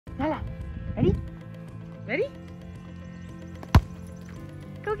Lala, ready? Ready?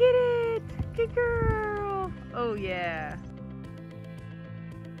 Go get it! Good girl! Oh yeah.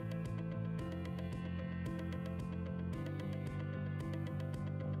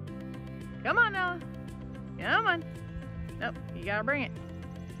 Come on now. Come on. Nope, you gotta bring it.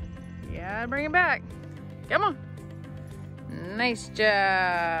 You gotta bring it back. Come on. Nice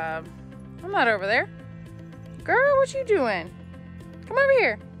job. I'm not over there. Girl, what you doing? Come over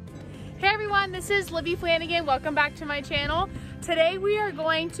here. Hey everyone, this is Livy Flanagan. Welcome back to my channel. Today we are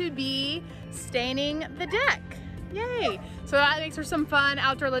going to be staining the deck. Yay! So that makes for some fun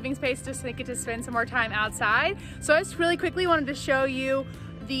outdoor living space, just to get to spend some more time outside. So I just really quickly wanted to show you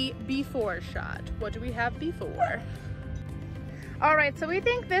the before shot. What do we have before? All right, so we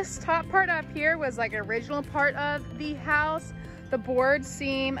think this top part up here was like an original part of the house. The boards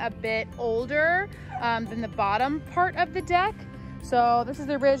seem a bit older than the bottom part of the deck. So this is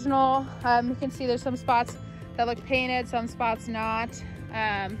the original. You can see there's some spots that look painted, some spots not.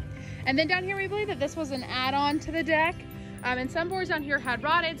 And then down here, we believe that this was an add-on to the deck. And some boards down here had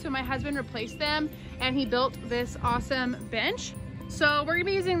rotted, so my husband replaced them and he built this awesome bench. So we're gonna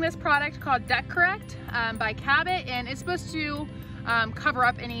be using this product called Deck Correct by Cabot, and it's supposed to cover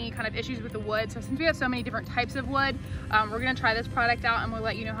up any kind of issues with the wood. So since we have so many different types of wood, we're gonna try this product out and we'll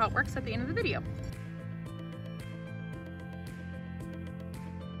let you know how it works at the end of the video.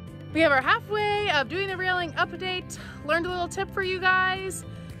 We have our halfway of doing the railing update. Learned a little tip for you guys.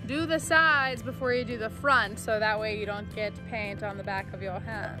 Do the sides before you do the front, so that way you don't get paint on the back of your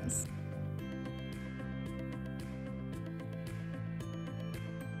hands.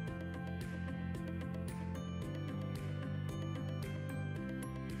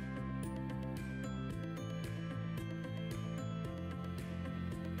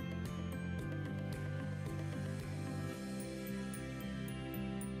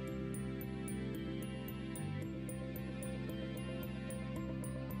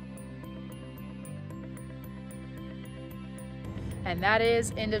 And that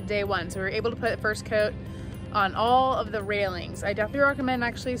is end of day one. So we were able to put first coat on all of the railings. I definitely recommend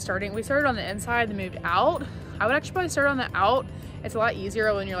actually starting, we started on the inside and moved out. I would actually probably start on the out. It's a lot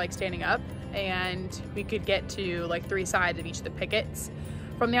easier when you're like standing up, and we could get to like 3 sides of each of the pickets.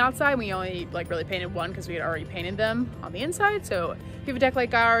 From the outside, we only like really painted one because we had already painted them on the inside. So if you have a deck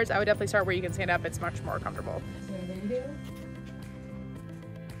like ours, I would definitely start where you can stand up. It's much more comfortable.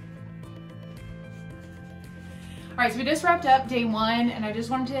 All right, so we just wrapped up day one, and I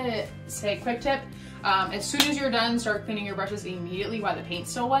just wanted to say a quick tip. As soon as you're done, start cleaning your brushes immediately while the paint's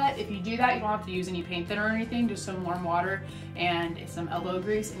still wet. If you do that, you don't have to use any paint thinner or anything, just some warm water and some elbow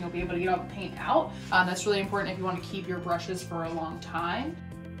grease, and you'll be able to get all the paint out. That's really important if you want to keep your brushes for a long time.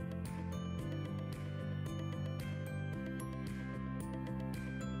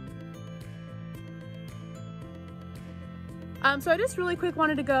 So I just really quick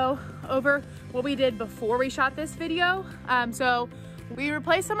wanted to go over what we did before we shot this video. So we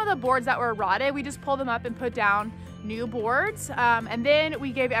replaced some of the boards that were rotted. We just pulled them up and put down new boards. And then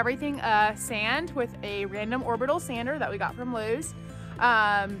we gave everything a sand with a random orbital sander that we got from Lowe's.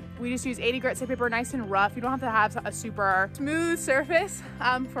 We just use 80 grit sandpaper, nice and rough. You don't have to have a super smooth surface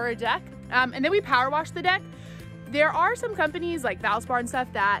for a deck. And then we power washed the deck. There are some companies like Valspar and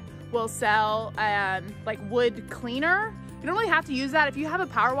stuff that will sell like wood cleaner. You don't really have to use that. If you have a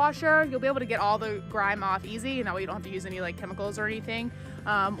power washer, you'll be able to get all the grime off easy, and that way you don't have to use any like chemicals or anything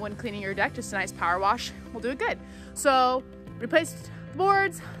when cleaning your deck. Just a nice power wash will do it good. So replace the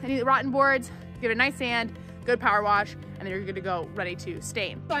boards, any rotten boards, give it a nice sand, good power wash, and then you're good to go, ready to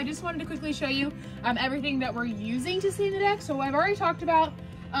stain. So I just wanted to quickly show you everything that we're using to stain the deck. So I've already talked about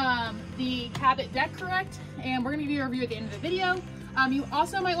the Cabot Deck Correct, and we're gonna give you a review at the end of the video. You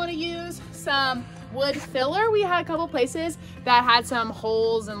also might want to use some wood filler. We had a couple places that had some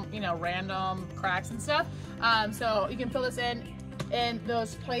holes and, you know, random cracks and stuff. So you can fill this in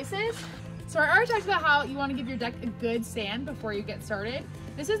those places. So I already talked about how you want to give your deck a good sand before you get started.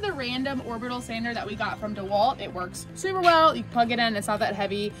 This is the random orbital sander that we got from DeWalt. It works super well. You plug it in, it's not that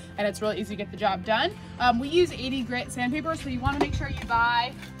heavy, and it's really easy to get the job done. We use 80 grit sandpaper, so you want to make sure you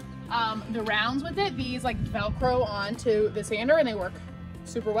buy the rounds with it. These like Velcro onto the sander, and they work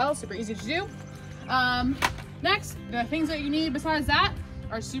super well, super easy to do. Next, the things that you need besides that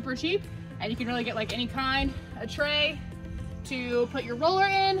are super cheap, and you can really get like any kind, a tray to put your roller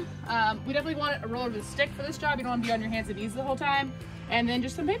in. We definitely want a roller with a stick for this job. You don't want to be on your hands and knees the whole time. And then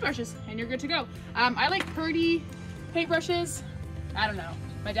just some paintbrushes, and you're good to go. I like Purdy paintbrushes. I don't know.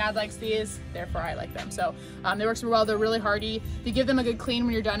 My dad likes these, therefore I like them. So they work super well. They're really hardy. If you give them a good clean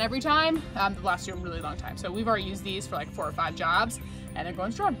when you're done every time, they last you a really long time. So we've already used these for like 4 or 5 jobs, and they're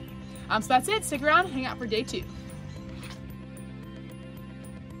going strong. So that's it. Stick around, hang out for day 2.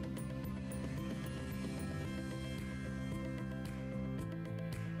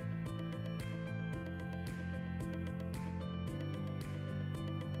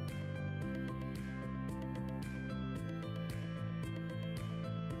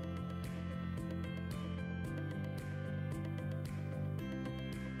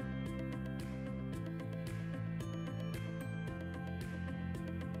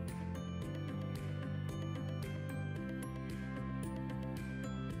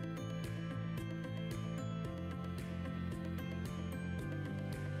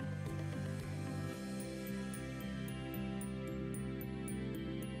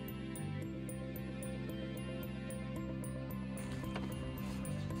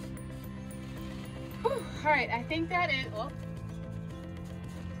 All right, I think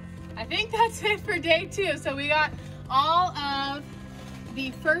that's it for day 2. So we got all of the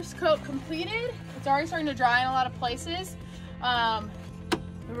first coat completed. It's already starting to dry in a lot of places.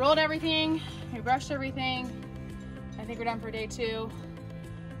 We rolled everything, we brushed everything. I think we're done for day 2.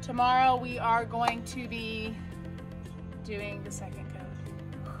 Tomorrow we are going to be doing the second coat.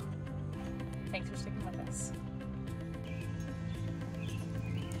 Thanks for sticking with us.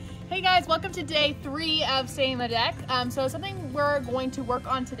 Hey guys, welcome to day 3 of staying the deck. So something we're going to work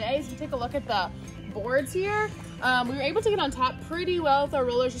on today is to take a look at the boards here. We were able to get on top pretty well with our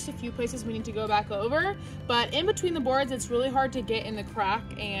rollers, just a few places we need to go back over. But in between the boards, it's really hard to get in the crack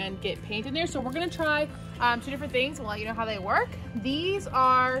and get paint in there. So we're gonna try 2 different things and we'll let you know how they work. These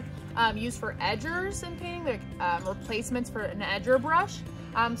are used for edgers and painting. They're replacements for an edger brush.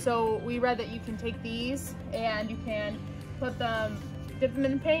 So we read that you can take these and you can dip them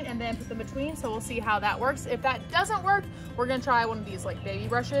in paint and then put them between. So we'll see how that works. If that doesn't work, we're gonna try one of these like baby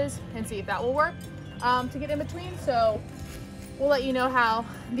brushes and see if that will work to get in between. So we'll let you know how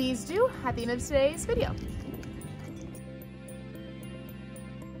these do at the end of today's video.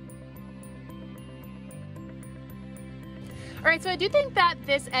 All right, so I do think that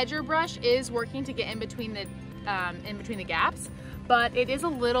this edger brush is working to get in between the gaps, but it is a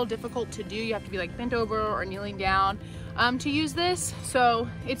little difficult to do. You have to be like bent over or kneeling down to use this. So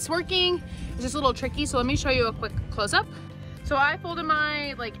it's working, it's just a little tricky. So let me show you a quick close-up. So I folded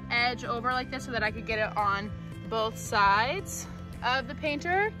my like edge over like this so that I could get it on both sides of the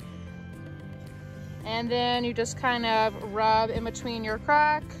painter. And then you just kind of rub in between your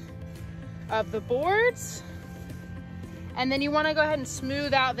crack of the boards. And then you want to go ahead and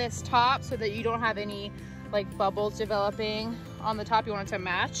smooth out this top so that you don't have any like bubbles developing on the top. You want it to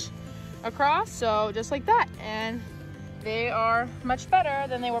match across, so just like that. And they are much better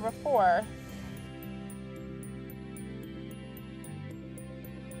than they were before.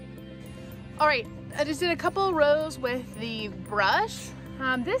 All right, I just did a couple rows with the brush.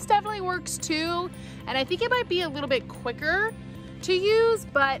 This definitely works too, and I think it might be a little bit quicker to use,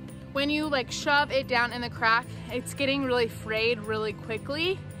 but when you like shove it down in the crack, it's getting really frayed really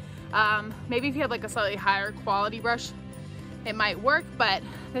quickly. Maybe if you have like a slightly higher quality brush, it might work, but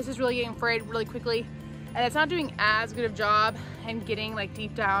this is really getting frayed really quickly, and it's not doing as good of a job and getting like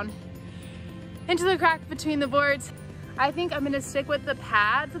deep down into the crack between the boards. I think I'm gonna stick with the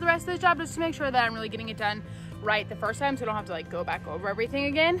pad for the rest of the job just to make sure that I'm really getting it done right the first time so I don't have to like go back over everything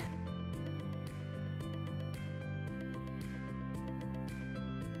again.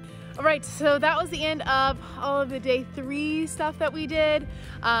 All right, so that was the end of all of the day 3 stuff that we did.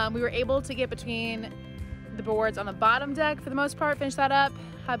 We were able to get between the boards on the bottom deck for the most part, finish that up.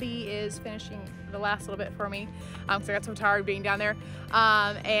 Hubby is finishing the last little bit for me because I got so tired being down there.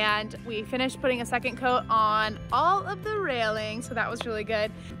 And we finished putting a second coat on all of the railings, so that was really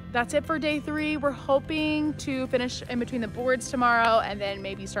good. That's it for day 3. We're hoping to finish in between the boards tomorrow and then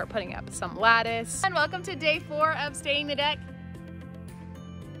maybe start putting up some lattice. And welcome to day 4 of staying the deck.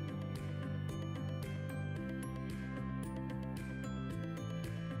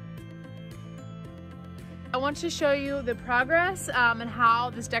 I want to show you the progress and how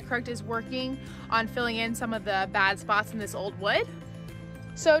this Deck Correct is working on filling in some of the bad spots in this old wood.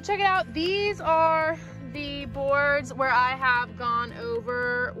 So check it out. These are the boards where I have gone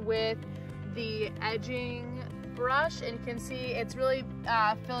over with the edging brush, and you can see it's really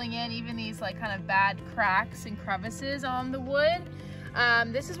filling in even these like kind of bad cracks and crevices on the wood.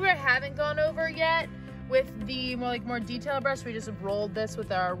 This is where I haven't gone over yet with the more detailed brush. We just rolled this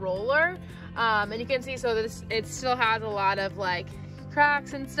with our roller. And you can see, so this, it still has a lot of like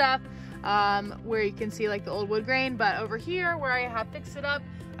cracks and stuff where you can see like the old wood grain, but over here where I have fixed it up,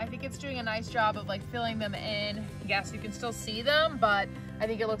 I think it's doing a nice job of like filling them in. Yes, you can still see them, but I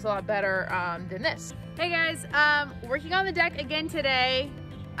think it looks a lot better than this. Hey guys, working on the deck again today.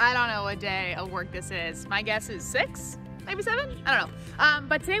 I don't know what day of work this is. My guess is 6, maybe 7, I don't know.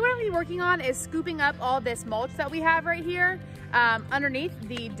 But today what I'm gonna be working on is scooping up all this mulch that we have right here underneath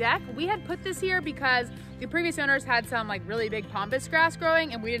the deck. We had put this here because the previous owners had some like really big pampas grass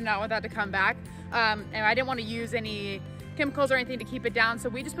growing, and we did not want that to come back. And I didn't want to use any chemicals or anything to keep it down, so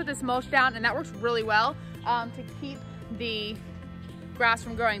we just put this mulch down, and that works really well to keep the grass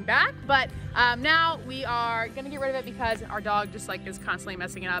from growing back. But now we are gonna get rid of it because our dog just like is constantly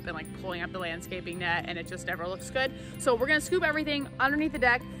messing it up and like pulling up the landscaping net, and it just never looks good. So we're gonna scoop everything underneath the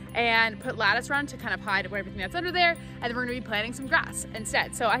deck and put lattice around to kind of hide everything that's under there, and then we're gonna be planting some grass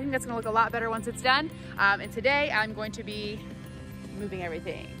instead. So I think that's gonna look a lot better once it's done. And today I'm going to be moving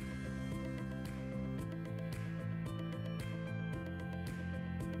everything.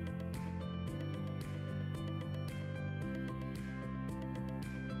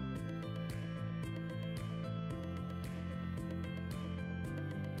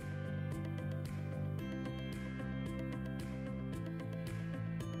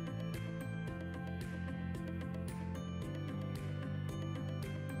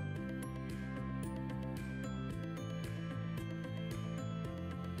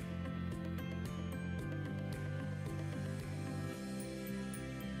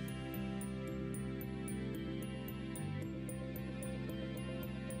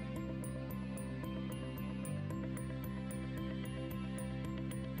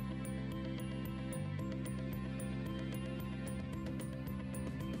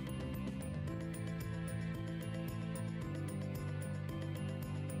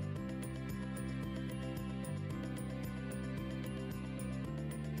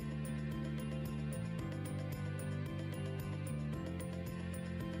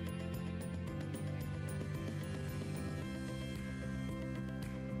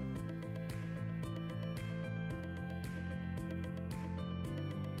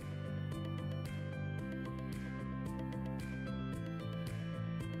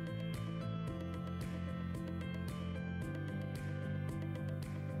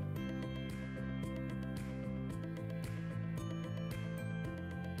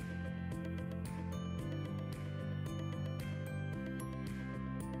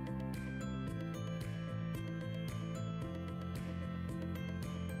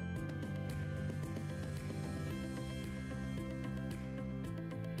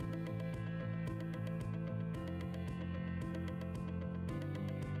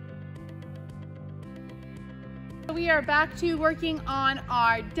 We are back to working on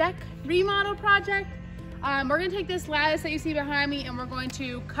our deck remodel project. We're gonna take this lattice that you see behind me, and we're going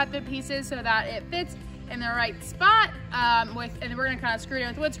to cut the pieces so that it fits in the right spot. And then we're gonna kind of screw it in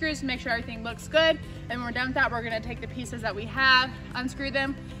with wood screws to make sure everything looks good. And when we're done with that, we're gonna take the pieces that we have, unscrew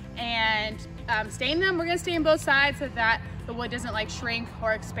them, and stain them. We're gonna stain both sides so that the wood doesn't like shrink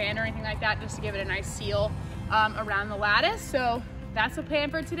or expand or anything like that, just to give it a nice seal around the lattice. So that's the plan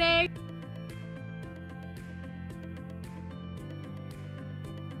for today.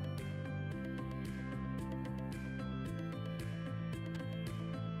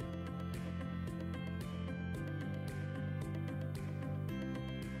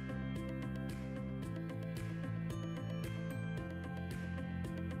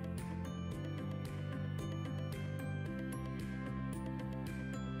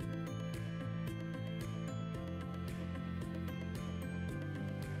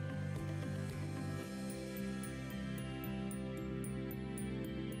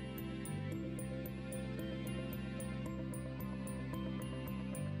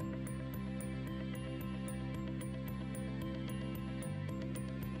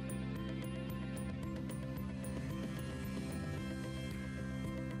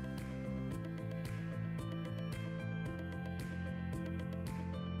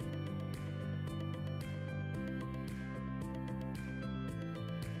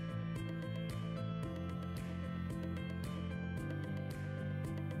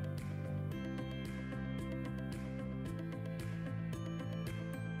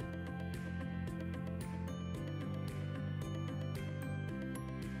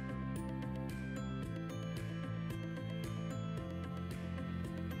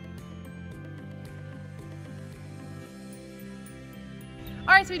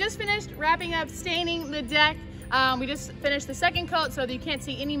 All right, so we just finished wrapping up staining the deck. We just finished the second coat so that you can't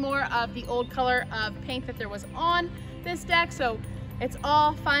see any more of the old color of paint that there was on this deck. So it's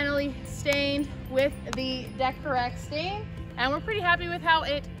all finally stained with the Deck Correct stain, and we're pretty happy with how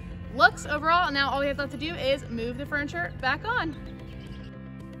it looks overall. And now all we have left to do is move the furniture back on.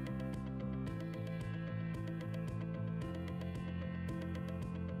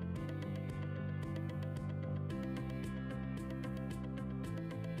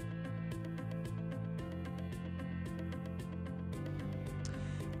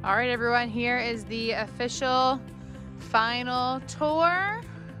 All right, everyone, here is the official final tour.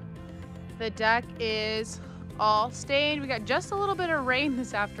 The deck is all stained. We got just a little bit of rain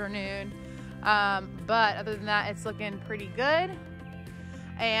this afternoon, but other than that, it's looking pretty good.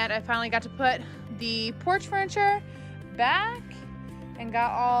 And I finally got to put the porch furniture back and got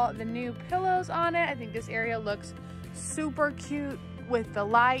all the new pillows on it. I think this area looks super cute with the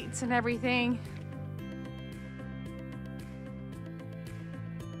lights and everything.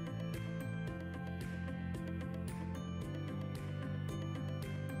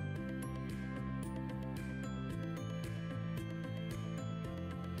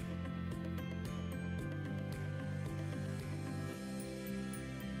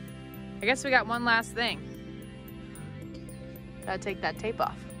 I guess we got one last thing. Gotta take that tape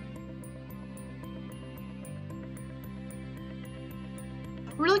off.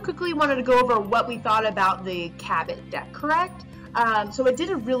 Really quickly wanted to go over what we thought about the Cabot Deck Correct. So it did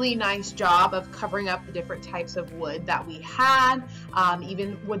a really nice job of covering up the different types of wood that we had,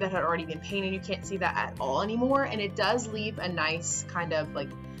 even wood that had already been painted. You can't see that at all anymore, and it does leave a nice kind of like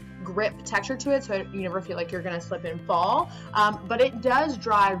grip texture to it, so you never feel like you're gonna slip and fall, but it does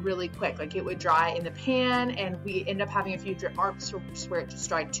dry really quick. Like it would dry in the pan, and we end up having a few drip marks where it just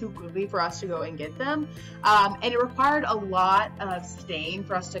dried too quickly for us to go and get them, and it required a lot of stain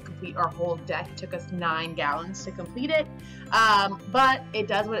for us to complete our whole deck. It took us 9 gallons to complete it, but it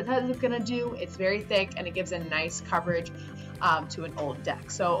does what it says it's gonna do. It's very thick, and it gives a nice coverage to an old deck.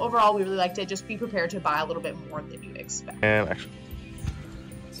 So overall, we really liked it. Just be prepared to buy a little bit more than you expect. And actually,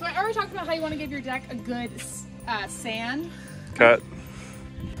 So I already talked about how you want to give your deck a good sand. cut.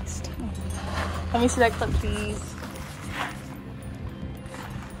 Let me see that clip, please.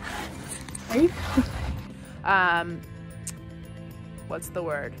 Right? What's the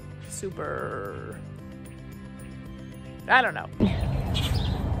word? Super. I don't know.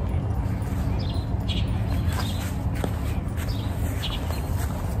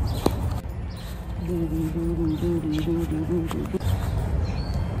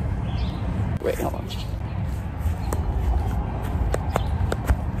 Wait, hold on.